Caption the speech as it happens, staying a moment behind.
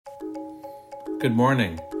Good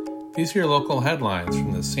morning. These are your local headlines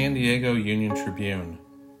from the San Diego Union Tribune.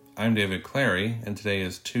 I'm David Clary, and today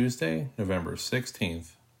is Tuesday, November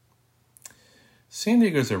 16th. San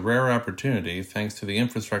Diego is a rare opportunity thanks to the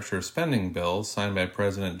infrastructure spending bill signed by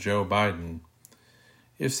President Joe Biden.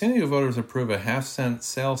 If San Diego voters approve a half-cent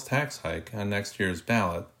sales tax hike on next year's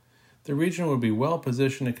ballot, the region would be well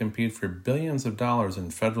positioned to compete for billions of dollars in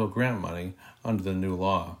federal grant money under the new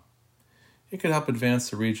law. It could help advance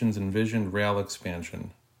the region's envisioned rail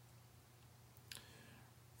expansion.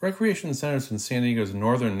 Recreation centers in San Diego's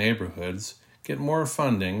northern neighborhoods get more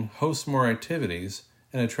funding, host more activities,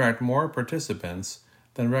 and attract more participants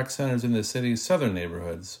than rec centers in the city's southern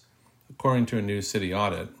neighborhoods, according to a new city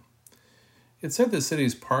audit. It said the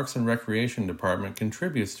city's Parks and Recreation Department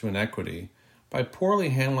contributes to inequity by poorly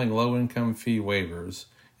handling low-income fee waivers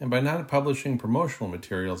and by not publishing promotional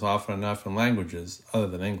materials often enough in languages other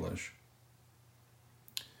than English.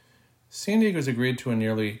 San Diego has agreed to a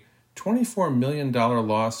nearly $24 million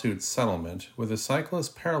lawsuit settlement with a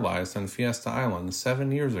cyclist paralyzed on Fiesta Island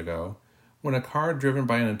 7 years ago when a car driven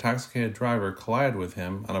by an intoxicated driver collided with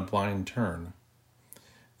him on a blind turn.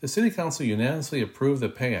 The City Council unanimously approved the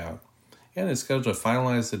payout and is scheduled to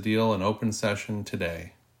finalize the deal in open session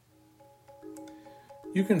today.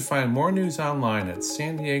 You can find more news online at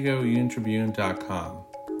SanDiegoUnionTribune.com.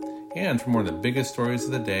 And for more of the biggest stories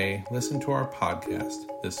of the day, listen to our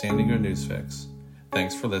podcast, the San Diego News Fix.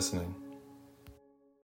 Thanks for listening.